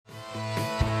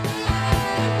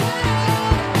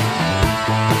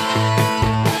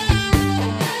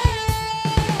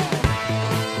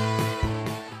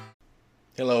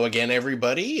again,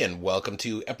 everybody, and welcome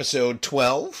to episode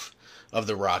 12 of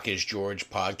the Rock is George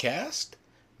podcast,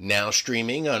 now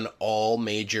streaming on all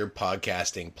major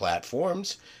podcasting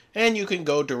platforms, and you can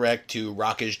go direct to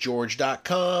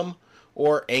rockisgeorge.com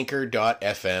or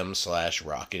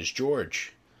anchor.fm/rockisgeorge.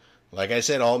 Like I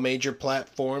said, all major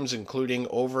platforms, including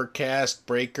Overcast,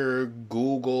 Breaker,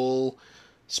 Google,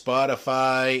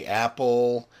 Spotify,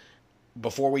 Apple.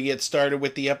 Before we get started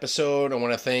with the episode, I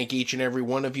want to thank each and every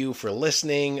one of you for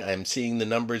listening. I'm seeing the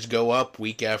numbers go up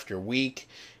week after week.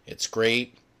 It's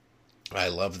great. I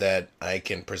love that I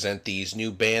can present these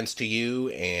new bands to you,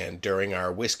 and during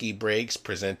our whiskey breaks,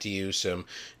 present to you some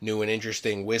new and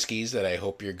interesting whiskeys that I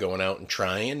hope you're going out and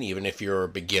trying, even if you're a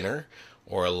beginner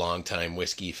or a longtime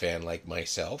whiskey fan like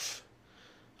myself.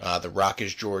 The Rock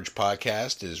is George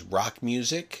podcast is rock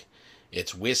music.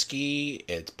 It's whiskey,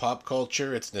 it's pop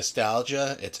culture, it's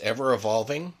nostalgia, it's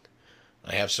ever-evolving.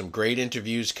 I have some great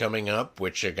interviews coming up,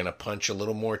 which are going to punch a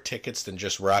little more tickets than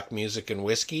just rock music and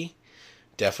whiskey.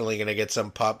 Definitely going to get some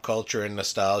pop culture and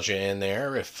nostalgia in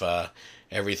there if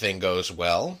everything goes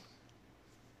well.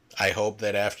 I hope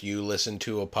that after you listen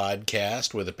to a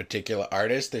podcast with a particular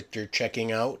artist that you're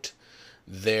checking out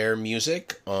their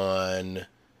music on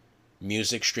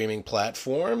music streaming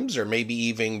platforms, or maybe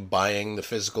even buying the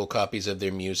physical copies of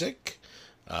their music.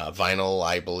 Vinyl,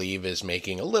 I believe, is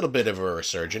making a little bit of a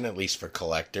resurgence, at least for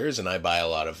collectors, and I buy a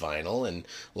lot of vinyl, and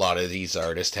a lot of these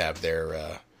artists have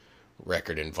their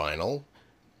record in vinyl.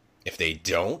 If they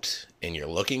don't, and you're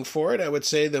looking for it, I would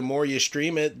say the more you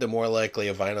stream it, the more likely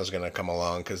a vinyl is going to come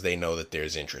along, because they know that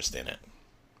there's interest in it.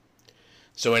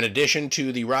 So in addition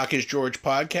to the Rock is George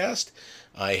podcast,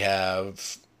 I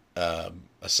have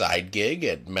a side gig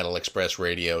at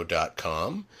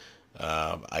metalexpressradio.com.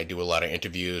 I do a lot of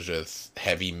interviews with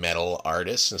heavy metal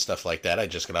artists and stuff like that. I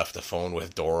just got off the phone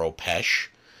with Doro Pesch.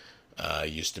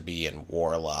 Used to be in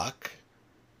Warlock.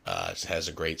 Has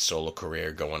a great solo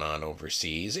career going on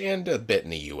overseas and a bit in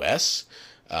the U.S.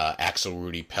 Axel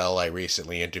Rudy Pell I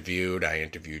recently interviewed. I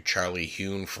interviewed Charlie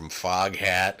Hune from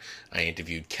Foghat. I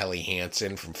interviewed Kelly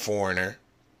Hansen from Foreigner.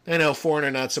 I know Foreigner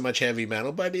not so much heavy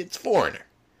metal, but it's Foreigner.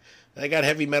 I got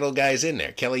heavy metal guys in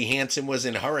there. Kelly Hansen was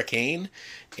in Hurricane,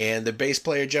 and the bass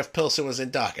player Jeff Pilson was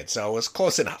in Docket, so it was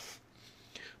close enough.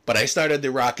 But I started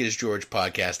the Rock is George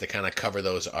podcast to kind of cover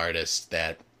those artists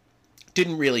that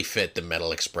didn't really fit the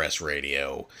Metal Express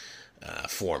Radio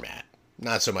format.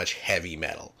 Not so much heavy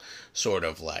metal, sort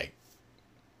of like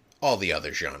all the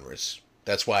other genres.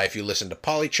 That's why if you listen to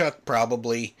Polychuck,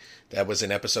 probably, that was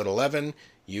in episode 11,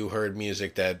 you heard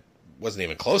music that wasn't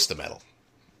even close to metal.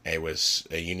 It was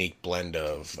a unique blend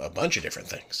of a bunch of different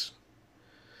things.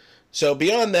 So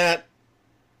beyond that,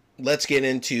 let's get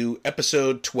into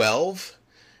episode 12.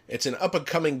 It's an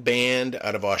up-and-coming band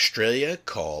out of Australia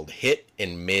called Hit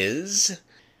and Mizz.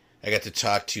 I got to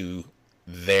talk to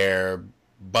their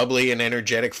bubbly and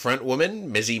energetic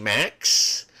frontwoman, Mizzie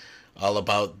Maxx, all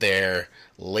about their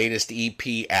latest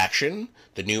EP, Action,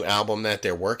 the new album that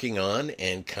they're working on,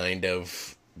 and kind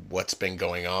of what's been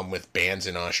going on with bands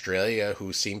in Australia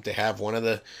who seem to have one of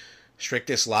the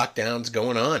strictest lockdowns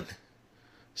going on.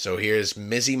 So here's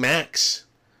Mizzie Maxx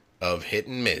of Hit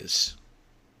and Mizz.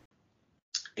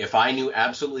 If I knew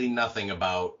absolutely nothing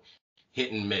about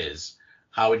Hit and Mizz,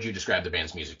 how would you describe the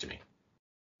band's music to me?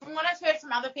 From what I've heard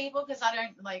from other people, because I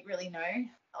don't really know.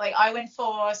 I went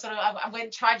for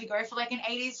tried to go for an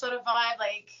 80s sort of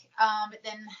vibe, but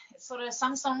then it's sort of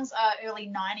some songs are early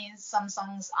 90s, some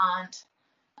songs aren't.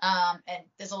 And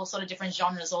there's all sort of different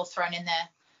genres all thrown in there,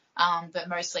 but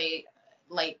mostly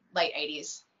late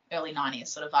 80s, early 90s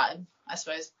sort of vibe, I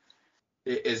suppose.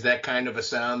 Is that kind of a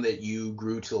sound that you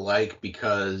grew to like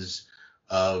because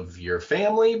of your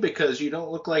family? Because you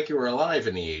don't look like you were alive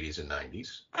in the 80s and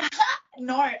 90s.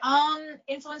 No,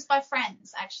 influenced by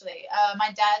friends, actually.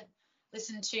 My dad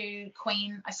listened to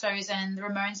Queen, I suppose, and the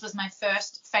Ramones was my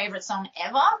first favorite song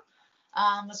ever.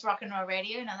 Was Rock and Roll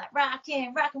Radio, and I was like,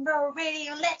 rock and roll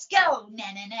radio, let's go,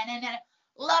 na na na na na.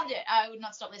 Loved it. I would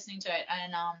not stop listening to it,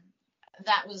 and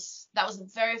that was the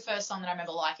very first song that I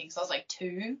remember liking. So I was like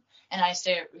 2, and I used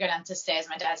to go down to stairs in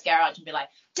my dad's garage and be like,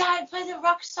 Dad, play the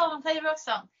rock song.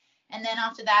 And then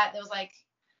after that, there was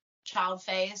child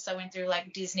phase. So I went through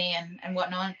Disney and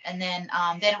whatnot, and then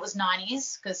it was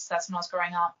 90s because that's when I was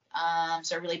growing up.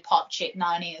 So really pop chick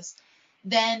 90s.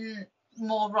 Then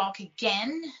more rock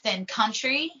again, then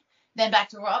country, then back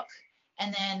to rock,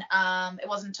 and then it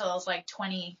wasn't until I was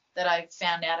 20 that I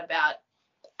found out about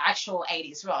actual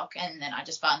 80s rock, and then I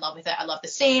just fell in love with it. I love the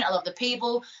scene, I love the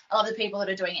people that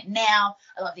are doing it now,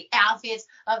 I love the outfits,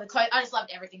 I love the clothes, I just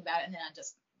loved everything about it, and then I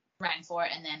just ran for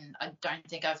it, and then I don't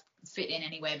think I've fit in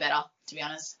anywhere better, to be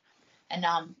honest. And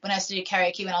when I used to do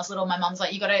karaoke when I was little, my mum's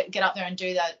like, you got to get up there and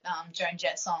do that Joan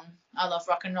Jett song, I Love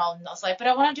Rock and Roll. And I was like, but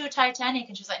I want to do a Titanic.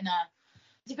 And she was like, no,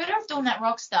 you're better off doing that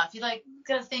rock stuff. You like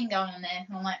got a thing going on there.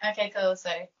 And I'm like, okay, cool. So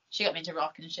she got me into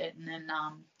rock and shit, and then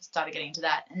started getting into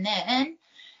that. And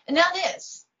now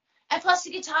this. And plus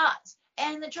the guitars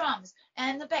and the drums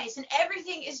and the bass and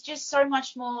everything is just so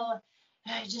much more,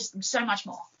 just so much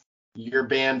more. Your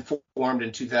band formed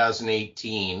in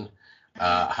 2018.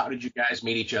 How did you guys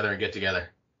meet each other and get together?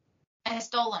 I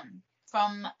stole them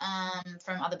from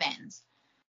other bands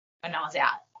when I was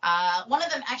out. One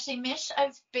of them, actually, Mish,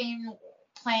 I've been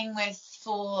playing with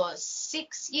for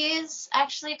 6 years,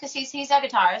 actually, because he's our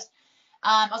guitarist.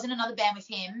 I was in another band with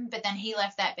him, but then he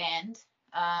left that band.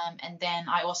 And then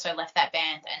I also left that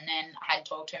band, and then I hadn't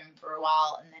talked to him for a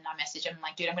while, and then I messaged him,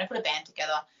 like, dude, I'm going to put a band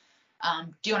together.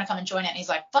 Do you want to come and join it? And he's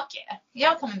like, fuck yeah. Yeah,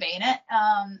 I'll come and be in it.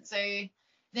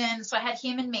 So I had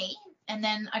him and me, and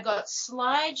then I got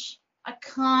Sludge. I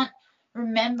can't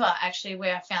remember actually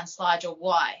where I found Sludge or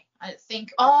why. I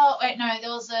think, there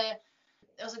was a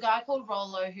guy called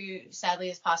Rolo who sadly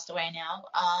has passed away now.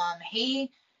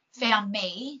 He found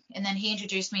me, and then he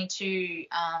introduced me to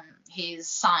his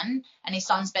son, and his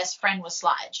son's best friend was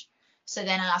Sludge. So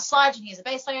then I asked Sludge, and he's a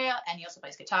bass player, and he also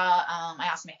plays guitar. I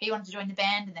asked him if he wanted to join the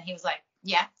band, and then he was like,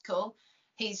 yeah, cool.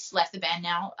 He's left the band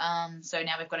now, so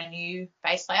now we've got a new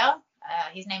bass player.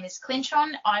 His name is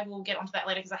Clintron. I will get onto that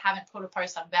later because I haven't put a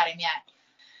post up about him yet.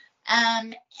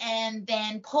 And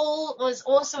then Paul was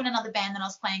also in another band that I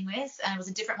was playing with, and it was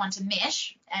a different one to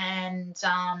Mish, and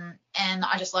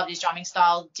I just loved his drumming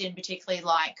style. Didn't particularly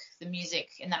like the music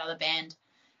in that other band,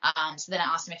 so then I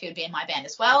asked him if he would be in my band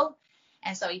as well,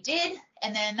 and so he did,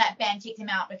 and then that band kicked him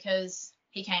out because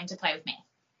he came to play with me.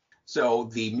 So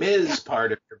the Mizz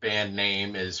part of your band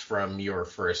name is from your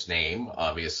first name,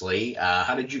 obviously.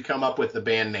 How did you come up with the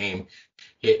band name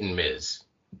Hittin' Mizz?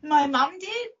 My mum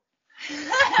did.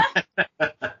 Because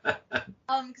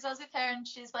I was with her, and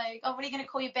she's like, oh, what are you going to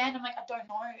call your band? I'm like, I don't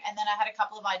know. And then I had a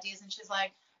couple of ideas, and she's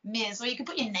like, Mizz, or you could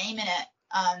put your name in it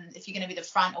if you're going to be the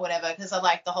front or whatever, because I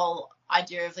like the whole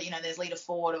idea of, there's Lita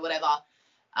Ford or whatever,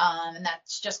 and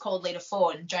that's just called Lita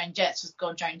Ford, and Joan Jett's just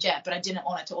called Joan Jett, but I didn't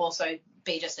want it to also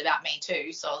be just about me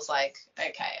too, so I was like,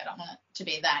 okay, I don't want it to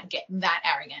be get that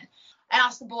arrogant. I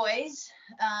asked the boys,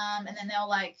 and then they were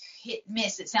like, hit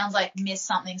miss. It sounds like miss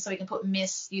something, so we can put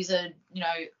miss, use a,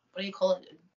 what do you call it?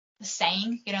 A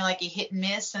saying, like you hit and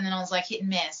miss. And then I was like, hit and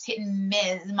miss.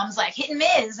 And Mum's like, hit and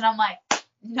miss. And I'm like,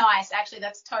 nice. Actually,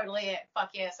 that's totally it.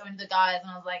 Fuck yeah. So I went to the guys, and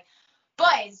I was like,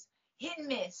 boys, hit and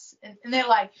miss. And they're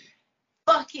like,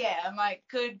 fuck yeah. I'm like,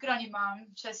 good on you, Mum.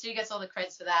 So she gets all the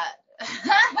credits for that.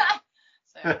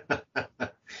 So.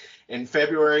 In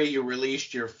February, you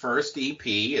released your first EP.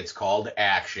 It's called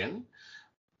Action.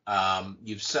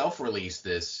 You've self-released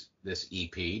this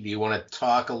EP. Do you want to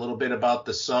talk a little bit about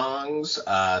the songs?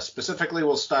 Specifically,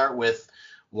 we'll start with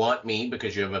Want Me,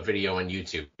 because you have a video on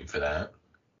YouTube for that.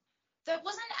 That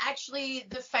wasn't actually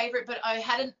the favorite, but I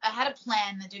had a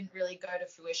plan that didn't really go to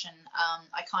fruition.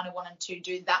 I kind of wanted to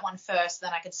do that one first,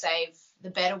 then I could save the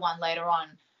better one later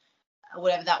on.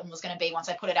 Whatever that one was going to be, once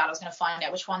I put it out, I was going to find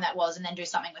out which one that was and then do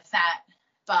something with that.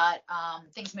 But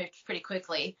things moved pretty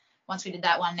quickly. Once we did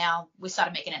that one, now we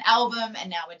started making an album, and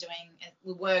now we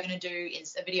were going to do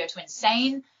a video to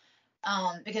Insane,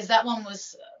 because that one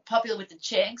was popular with the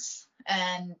chicks,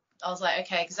 and I was like,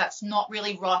 okay, because that's not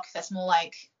really rock, that's more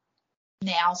like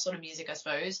now sort of music, I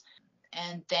suppose.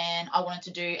 And then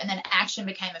and then Action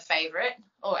became a favorite,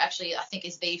 or actually I think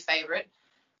is the favorite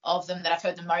of them that I've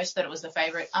heard the most, that it was the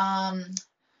favorite. And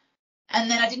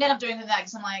then I didn't end up doing that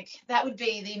because I'm like, that would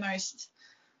be the most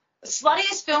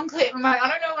sluttiest film clip. I'm like, I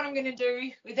don't know what I'm going to do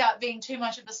without being too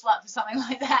much of a slut for something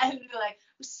like that. And be like,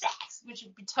 sex, which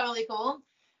would be totally cool.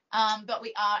 But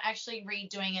we are actually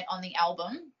redoing it on the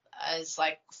album as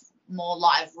like more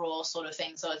live, raw sort of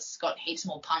thing. So it's got heaps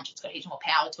more punch, it's got heaps more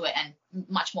power to it, and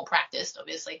much more practiced,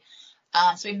 obviously.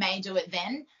 So we may do it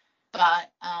then.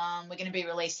 But we're going to be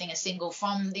releasing a single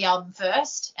from the album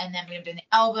first, and then we're going to do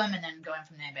the album, and then going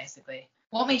from there, basically.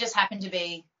 Want Me just happened to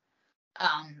be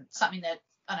something that,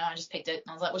 I don't know, I just picked it, and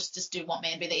I was like, let's just do Want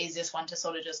Me and be the easiest one to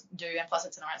sort of just do, and plus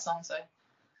it's an alright song, so.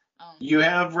 You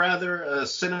have rather a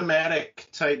cinematic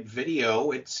type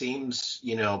video. It seems,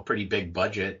 pretty big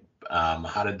budget.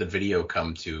 How did the video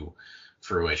come to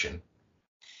fruition?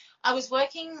 I was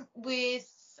working with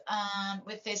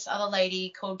this other lady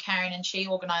called Karen, and she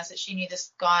organized it. She knew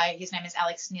this guy, his name is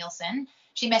Alex Nielsen.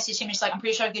 She messaged him and she's like, I'm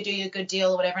pretty sure I could do you a good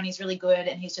deal or whatever, and he's really good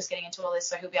and he's just getting into all this,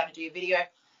 so he'll be able to do a video.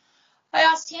 I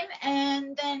asked him,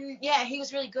 and then he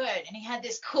was really good, and he had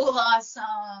this cool ass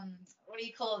what do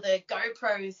you call the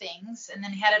GoPro things, and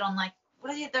then he had it on like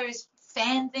what are those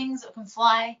fan things that can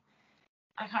fly?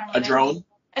 I can't remember. A drone?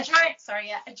 A drone, sorry,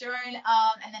 yeah, a drone.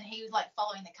 And then he was like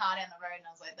following the car down the road, and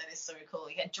I was like, that is so cool.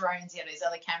 He had drones, he had his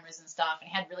other cameras and stuff, and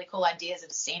he had really cool ideas of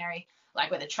the scenery,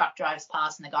 like where the truck drives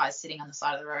past and the guy's sitting on the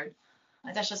side of the road.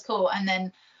 Like, that's just cool. And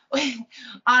then we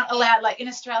aren't allowed, like in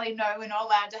Australia, no, we're not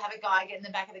allowed to have a guy get in the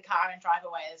back of the car and drive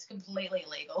away. It's completely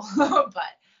illegal.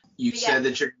 but You said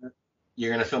that you're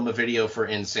gonna film a video for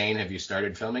Insane. Have you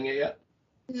started filming it yet?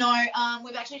 No,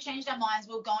 we've actually changed our minds.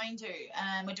 We're going to,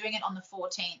 we're doing it on the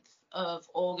 14th of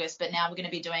August, but now we're going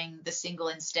to be doing the single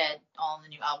instead on the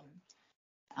new album,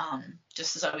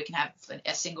 just so we can have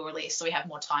a single release, so we have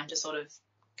more time to sort of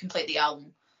complete the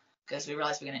album, because we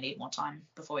realize we're going to need more time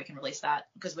before we can release that,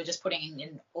 because we're just putting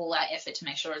in all our effort to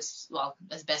make sure it's, well,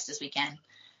 as best as we can,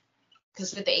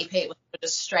 because with the EP it was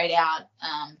just straight out,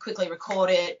 quickly record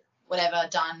it, whatever,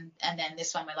 done, and then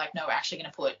this one we're like, no, we're actually going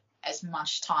to put as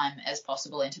much time as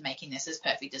possible into making this as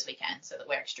perfect as we can, so that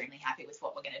we're extremely happy with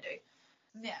what we're going to do.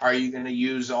 Yeah. Are you going to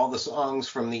use all the songs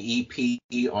from the EP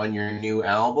on your new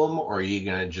album, or are you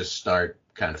going to just start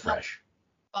kind of fresh?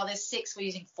 Well, there's 6. We're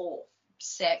using 4.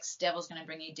 Sex, Devil's Gonna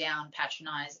Bring You Down,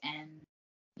 Patronize, and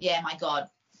yeah, My God.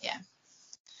 Yeah.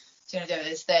 So going to do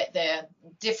this. They're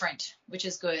different, which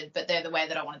is good, but they're the way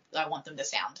that I want them to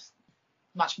sound.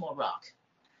 Much more rock.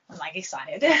 I'm like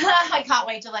excited. I can't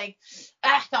wait to show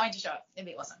it. It'll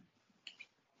be awesome.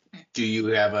 Do you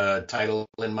have a title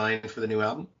in mind for the new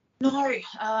album? No.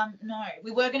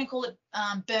 We were going to call it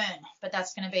Burn, but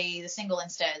that's going to be the single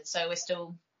instead. So we're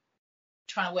still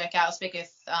trying to work out, speak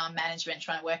with management,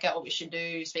 trying to work out what we should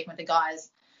do, speaking with the guys.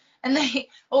 And we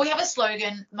have a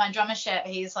slogan. My drummer, Shep,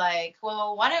 he's like,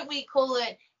 well, why don't we call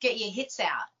it Get Your Hits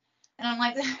Out? And I'm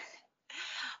like,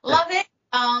 love it.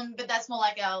 But that's more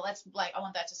like I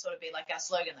want that to sort of be like our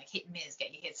slogan, like hit Mizz,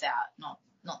 get your hits out, not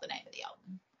the name of the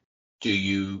album. Do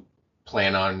you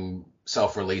plan on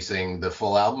self-releasing the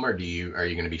full album, or are you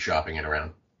going to be shopping it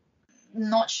around?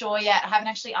 Not sure yet. I haven't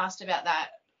actually asked about that.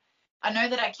 I know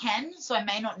that I can, so I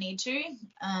may not need to,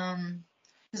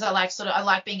 because I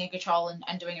like being in control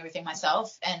and doing everything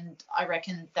myself, and I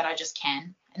reckon that I just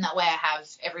can, and that way I have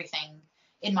everything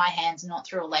in my hands, not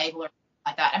through a label or anything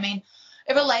like that. I mean,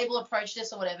 if a label approached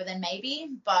us or whatever, then maybe,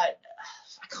 but I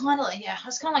just kind of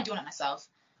like doing it myself.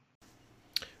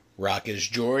 Rock is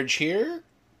George here,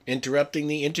 interrupting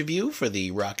the interview for the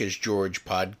Rock is George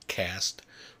podcast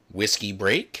Whiskey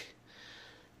Break.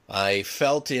 I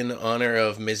felt, in honor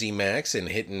of Mizzie, Maxx, and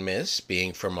Hit and Miss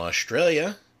being from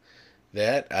Australia,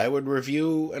 that I would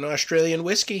review an Australian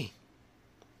whiskey.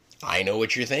 I know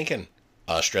what you're thinking.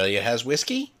 Australia has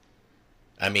whiskey?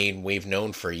 I mean, we've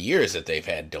known for years that they've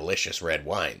had delicious red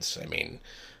wines. I mean,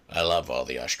 I love all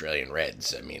the Australian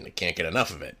reds. I mean, I can't get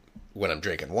enough of it when I'm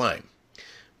drinking wine.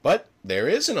 But there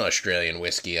is an Australian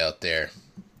whiskey out there.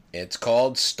 It's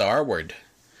called Starward.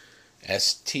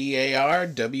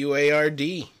 Starward.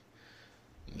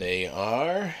 They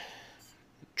are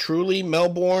truly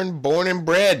Melbourne born and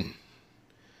bred.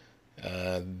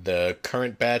 The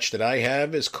current batch that I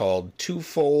have is called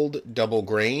Twofold Double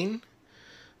Grain.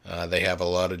 They have a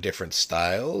lot of different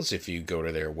styles if you go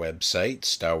to their website,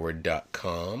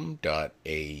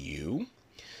 starward.com.au.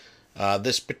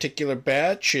 This particular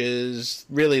batch is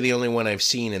really the only one I've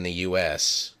seen in the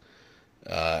U.S.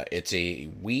 It's a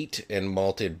wheat and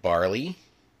malted barley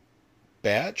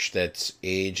batch that's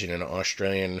aged in an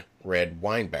Australian red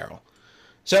wine barrel.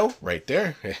 So, right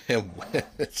there,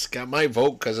 it's got my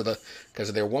vote because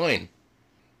of their wine.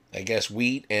 I guess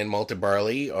wheat and malted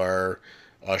barley are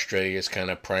Australia's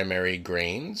kind of primary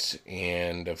grains,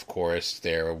 and of course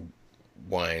their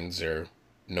wines are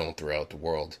known throughout the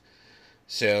world.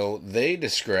 So they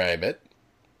describe it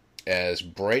as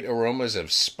bright aromas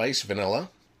of spiced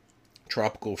vanilla,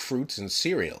 tropical fruits, and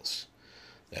cereals.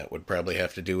 That would probably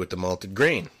have to do with the malted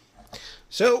grain.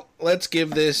 So let's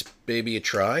give this baby a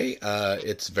try.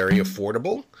 It's very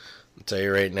affordable. I'll tell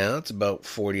you right now, it's about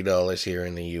 $40 here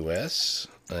in the U.S.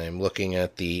 I'm looking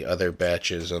at the other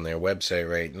batches on their website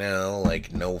right now,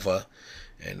 like Nova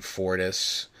and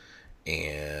Fortis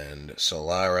and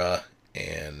Solara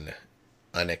and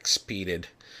Unexpeded,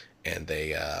 and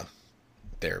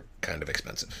they're kind of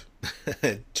expensive.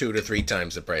 2 to 3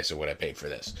 times the price of what I paid for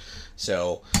this.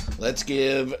 So let's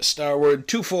give Starward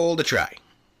Twofold a try.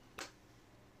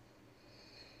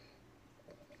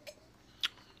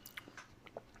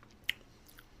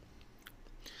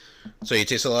 So you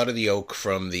taste a lot of the oak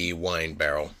from the wine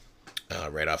barrel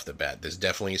right off the bat. There's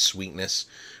definitely sweetness,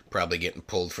 probably getting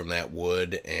pulled from that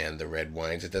wood and the red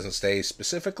wines. It doesn't say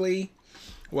specifically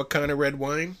what kind of red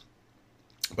wine,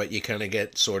 but you kind of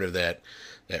get sort of that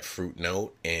that fruit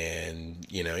note, and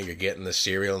you're getting the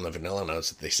cereal and the vanilla notes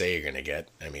that they say you're gonna get.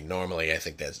 I mean, normally I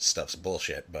think that stuff's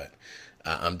bullshit, but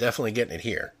I'm definitely getting it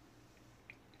here.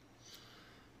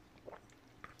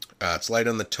 It's light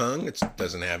on the tongue. It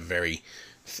doesn't have very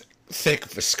thick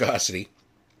viscosity.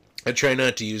 I try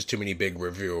not to use too many big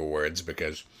reviewer words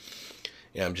because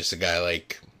I'm just a guy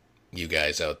like you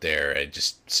guys out there. I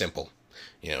just simple.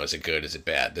 Is it good? Is it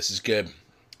bad? This is good.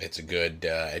 It's a good.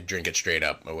 I'd drink it straight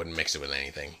up. I wouldn't mix it with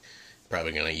anything.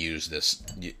 Probably gonna use this.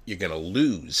 You're gonna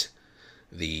lose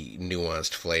the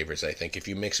nuanced flavors, I think, if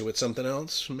you mix it with something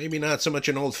else. Maybe not so much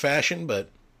an old fashioned, but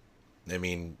I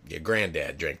mean, your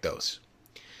granddad drank those.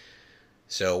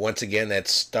 So once again,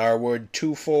 that's Starward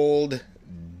Twofold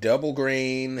Double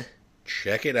Grain.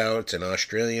 Check it out. It's an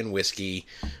Australian whiskey,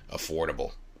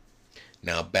 affordable.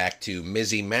 Now back to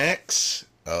Mizzie Maxx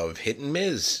of Hit and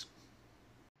Mizz.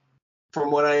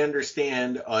 From what I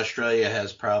understand, Australia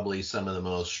has probably some of the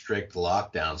most strict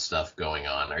lockdown stuff going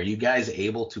on. Are you guys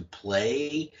able to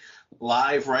play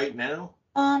live right now?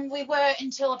 We were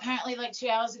until apparently like 2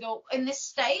 hours ago. In this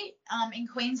state, in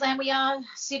Queensland we are.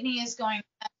 Sydney is going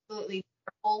absolutely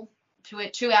terrible.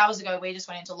 2 hours ago we just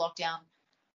went into lockdown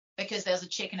because there's a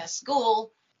chick in a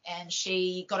school and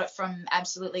she got it from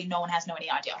absolutely no one has no any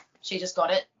idea. She just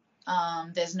got it.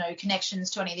 There's no connections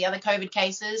to any of the other COVID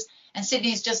cases. And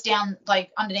Sydney's just down,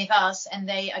 like, underneath us, and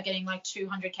they are getting, like,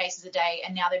 200 cases a day,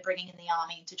 and now they're bringing in the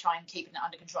army to try and keep it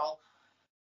under control.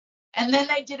 And then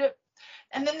they did it.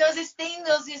 And then there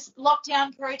was this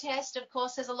lockdown protest. Of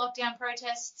course, there's a lockdown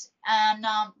protest. And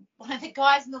one of the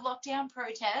guys in the lockdown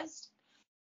protest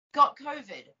got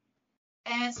COVID.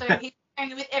 And so he's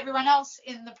going with everyone else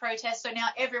in the protest. So now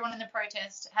everyone in the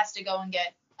protest has to go and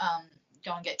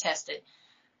get tested.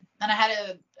 And I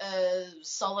had a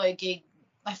solo gig,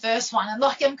 my first one, and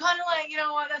like I'm kind of like, you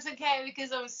know what, that's okay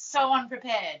because I was so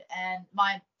unprepared. And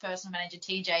my personal manager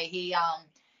TJ,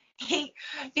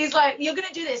 he's like, you're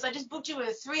gonna do this. I just booked you a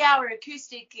 3-hour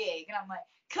acoustic gig, and I'm like,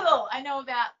 cool. I know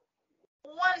about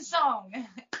one song.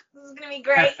 This is gonna be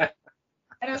great. And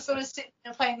I was sort of sitting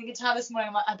there playing the guitar this morning.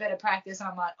 I'm like, I better practice. And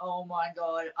I'm like, oh my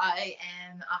god, I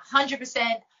am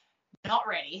 100% not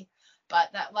ready.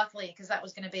 But that luckily, because that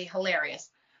was gonna be hilarious.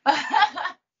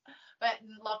 But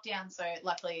lockdown, so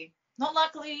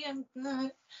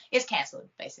it's cancelled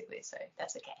basically, so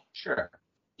that's okay. Sure.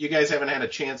 You guys haven't had a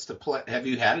chance to play. Have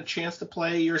you had a chance to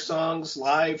play your songs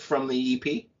live from the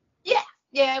EP?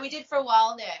 Yeah, we did for a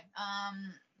while there.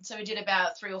 So we did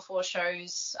about 3 or 4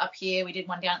 shows up here. We did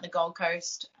one down at the Gold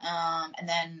Coast, and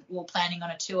then we were planning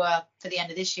on a tour for the end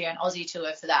of this year, an Aussie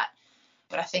tour for that.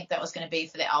 But I think that was going to be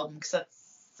for the album because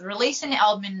releasing the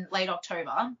album in late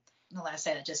October. Not that I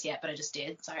say that just yet, but I just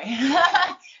did. Sorry.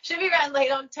 Should be around late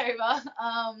October.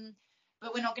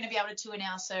 But we're not going to be able to tour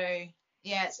now. So,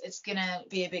 yeah, it's going to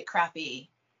be a bit crappy.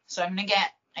 So I'm going to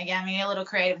get a little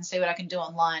creative and see what I can do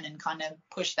online and kind of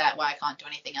push that where I can't do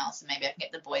anything else. And maybe I can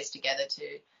get the boys together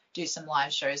to do some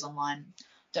live shows online.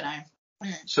 Don't know.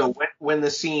 So when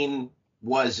the scene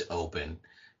was open,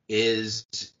 is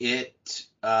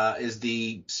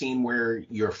the scene where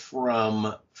you're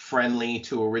from friendly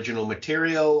to original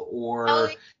material,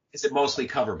 or is it mostly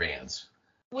cover bands?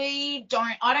 I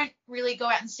don't really go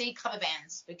out and see cover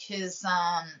bands because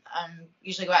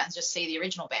usually go out and just see the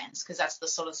original bands because that's the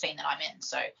sort of scene that I'm in.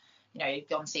 So, you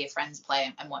go and see your friends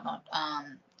play and whatnot.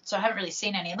 So I haven't really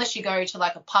seen any unless you go to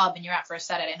like a pub and you're out for a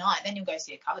Saturday night, then you'll go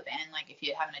see a cover band. Like if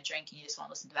you're having a drink and you just want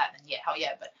to listen to that, then yeah, hell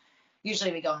yeah. But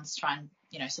usually we go and try and,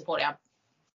 support our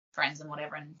friends and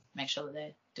whatever and make sure that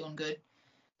they're doing good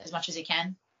as much as you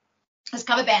can. Because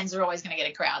cover bands are always going to get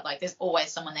a crowd. Like there's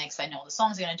always someone there because they know the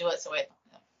songs are going to do it, so we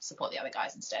support the other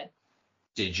guys instead.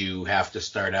 Did you have to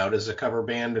start out as a cover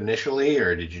band initially,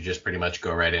 or did you just pretty much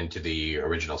go right into the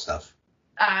original stuff?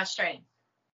 Straight in.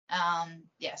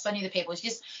 So I knew the people. It's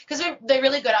just because they're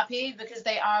really good up here because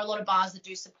there are a lot of bars that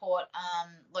do support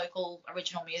local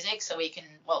original music. So we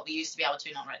used to be able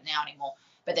to, not right now anymore,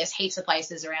 but there's heaps of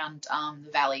places around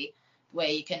the valley where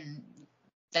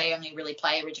they only really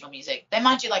play original music. They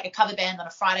might do like a cover band on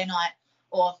a Friday night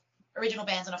or original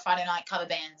bands on a Friday night, cover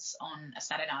bands on a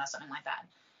Saturday night or something like that.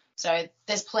 So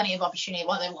there's plenty of opportunity.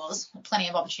 Well, there was plenty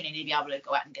of opportunity to be able to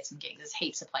go out and get some gigs. There's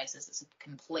heaps of places that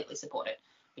completely support it,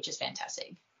 which is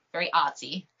fantastic. Very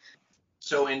artsy.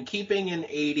 So in keeping an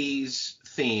 80s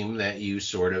theme that you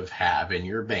sort of have in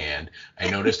your band, I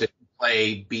noticed that you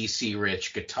play BC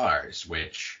Rich guitars,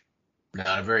 which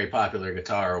not a very popular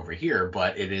guitar over here,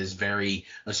 but it is very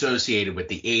associated with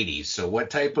the 80s. So what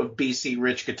type of BC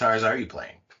Rich guitars are you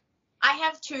playing? I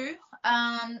have 2.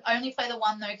 I only play the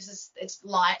one though because it's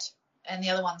light. and the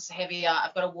other one's heavier.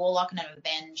 I've got a Warlock and an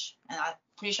Avenge, and I'm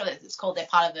pretty sure that it's called, they're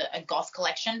part of a goth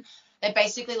collection. They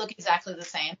basically look exactly the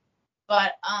same.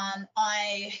 But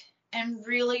I am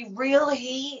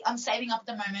really, I'm saving up at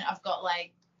the moment. I've got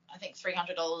like, I think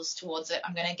 $300 towards it.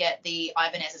 I'm going to get the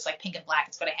Ibanez. It's like pink and black.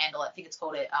 It's got a handle. I think it's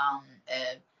called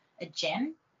a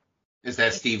gem. Is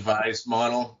that Steve Vai's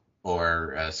model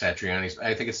or Satriani's?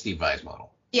 I think it's Steve Vai's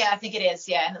model. Yeah, I think it is.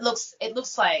 Yeah, and it looks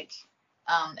like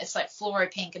it's like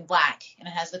fluoro pink and black, and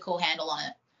it has the cool handle on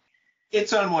it.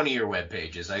 It's on one of your web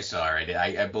pages. I saw it.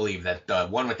 I believe that the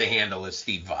one with the handle is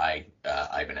Steve Vai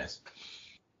Ibanez.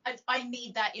 I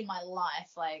need that in my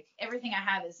life. Like, everything I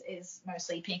have is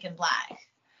mostly pink and black.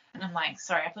 And I'm like,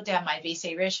 sorry, I put down my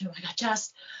VC Rich, and I'm like,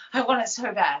 I want it so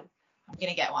bad. I'm going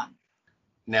to get one.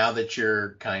 Now that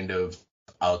you're kind of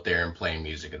out there and playing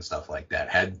music and stuff like that,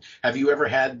 have you ever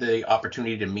had the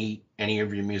opportunity to meet any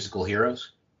of your musical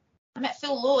heroes? I met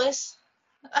Phil Lewis.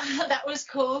 That was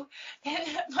cool. And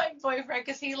my boyfriend,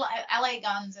 because he like LA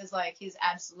Guns is like his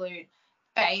absolute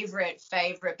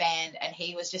favorite band, and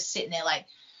he was just sitting there like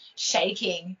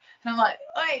shaking, and I'm like,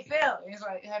 "Hey, Phil!" He's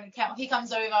like having a count. He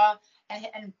comes over,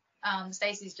 and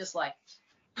Stacey's just like,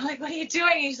 "What are you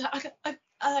doing?" He's like,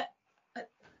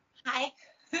 "Hi."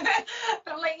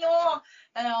 I'm like, "Oh,"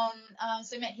 and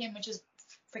so I met him, which is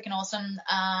freaking awesome.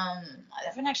 I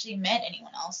haven't actually met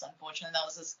anyone else, unfortunately.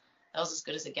 That was as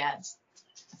good as it gets,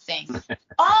 I think.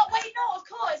 Oh wait, no, of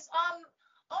course.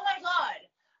 Oh my God,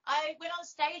 I went on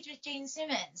stage with Gene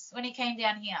Simmons when he came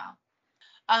down here.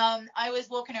 I was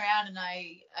walking around, and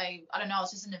I don't know, I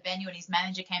was just in a venue, and his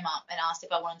manager came up and asked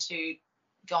if I wanted to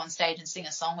go on stage and sing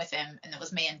a song with him, and it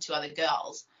was me and two other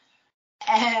girls.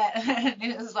 And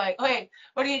it was like, "Wait,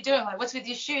 what are you doing? Like, what's with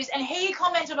your shoes?" And he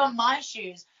commented on my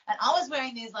shoes, and I was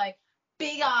wearing these like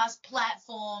big ass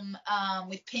platform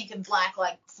with pink and black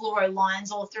like fluoro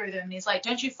lines all through them. And he's like,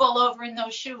 "Don't you fall over in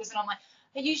those shoes?" And I'm like,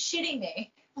 "Are you shitting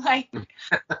me?" Like,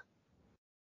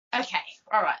 okay,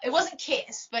 all right. It wasn't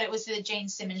Kiss, but it was the Gene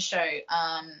Simmons show,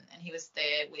 and he was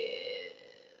there with,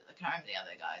 I can't remember the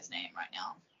other guy's name right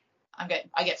now.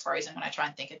 I get frozen when I try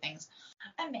and think of things.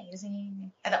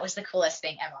 Amazing. And that was the coolest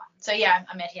thing ever. So yeah,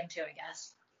 I met him too, I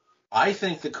guess. I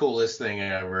think the coolest thing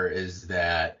ever is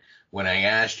that when I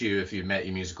asked you if you met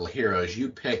your musical heroes, you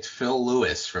picked Phil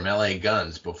Lewis from LA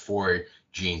Guns before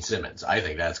Gene Simmons. I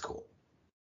think that's cool.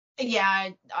 Yeah,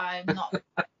 I'm not.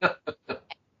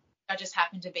 I just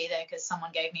happened to be there because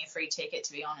someone gave me a free ticket,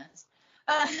 to be honest.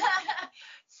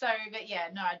 So, but yeah,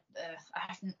 no, I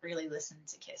haven't really listened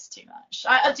to Kiss too much.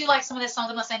 I do like some of their songs.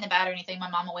 I'm not saying they're bad or anything. My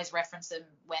mum always references them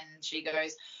when she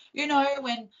goes,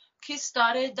 when Kiss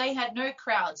started, they had no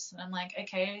crowds. And I'm like,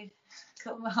 okay,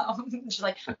 come on. She's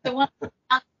like, now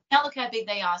look how big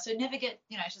they are. So never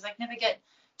get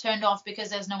turned off because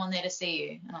there's no one there to see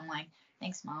you. And I'm like,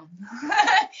 thanks, Mum.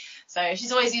 So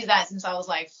she's always used that since I was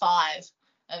like 5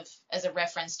 as a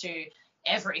reference to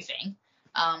everything.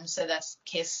 So that's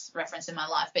Kiss reference in my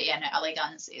life. But yeah, no, LA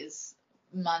Guns is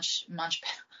much, much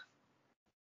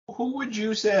better. Who would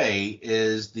you say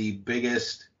is the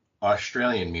biggest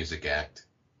Australian music act?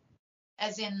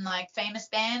 As in like famous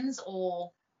bands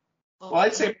or? Well,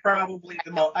 I'd say probably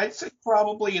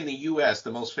in the U.S.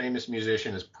 the most famous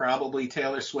musician is probably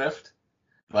Taylor Swift,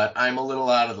 but I'm a little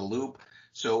out of the loop.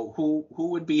 So who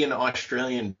would be an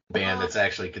Australian band that's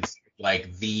actually considered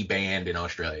like the band in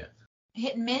Australia?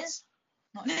 Hit Mizz?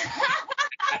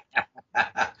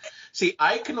 See,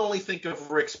 I can only think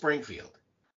of Rick Springfield.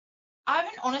 I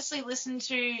haven't honestly listened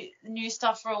to new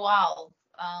stuff for a while,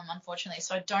 unfortunately,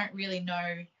 so I don't really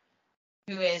know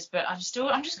who is, but I'm just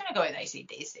gonna go with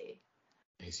AC/DC.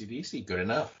 AC/DC, good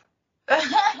enough. I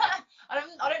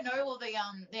don't know all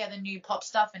the new pop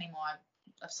stuff anymore.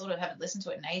 I sort of haven't listened to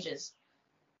it in ages.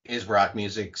 Is rock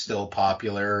music still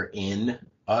popular in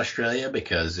Australia?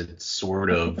 Because it's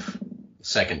sort of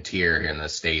second tier in the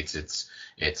States.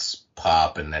 It's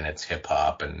pop, and then it's hip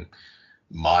hop and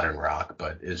modern rock.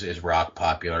 But is rock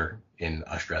popular in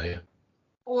Australia?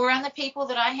 Or around the people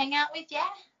that I hang out with, yeah.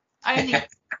 I don't think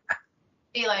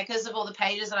because of all the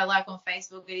pages that I like on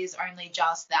Facebook, it is only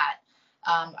just that.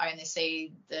 I only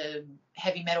see the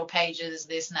heavy metal pages,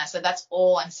 this and that. So that's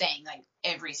all I'm seeing, like,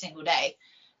 every single day.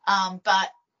 But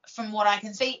from what I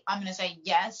can see, I'm going to say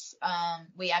yes.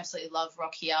 We absolutely love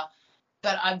rock here.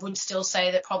 But I would still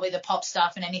say that probably the pop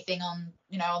stuff and anything on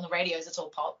the radios, it's all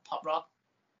pop rock.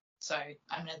 So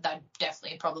that'd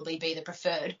definitely probably be the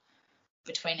preferred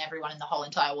between everyone in the whole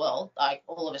entire world, like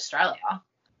all of Australia.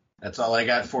 That's all I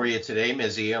got for you today,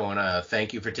 Mizzie. I want to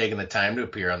thank you for taking the time to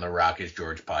appear on the Rock is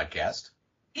George podcast.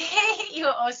 You're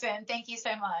awesome. Thank you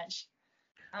so much.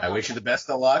 I wish you the best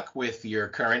of luck with your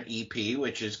current EP,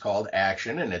 which is called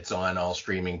Action, and it's on all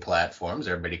streaming platforms.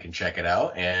 Everybody can check it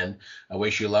out. And I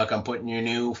wish you luck on putting your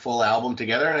new full album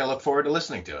together, and I look forward to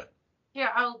listening to it. Yeah,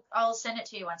 I'll send it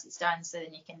to you once it's done, so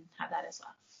then you can have that as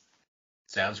well.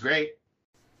 Sounds great.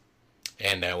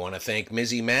 And I want to thank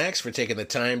Mizzie Maxx for taking the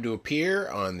time to appear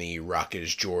on the Rock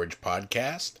is George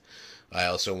podcast. I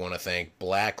also want to thank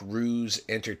Black Ruse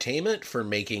Entertainment for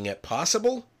making it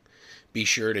possible. Be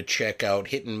sure to check out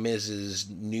Hittin' Mizz's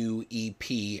new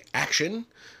EP, Action,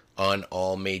 on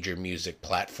all major music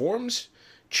platforms.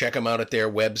 Check them out at their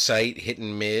website,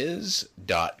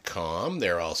 hitandmiz.com.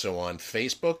 They're also on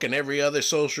Facebook and every other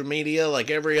social media like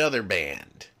every other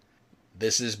band.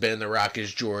 This has been the Rock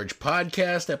is George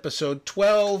podcast, episode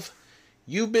 12.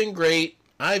 You've been great.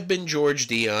 I've been George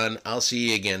Dion. I'll see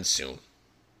you again soon.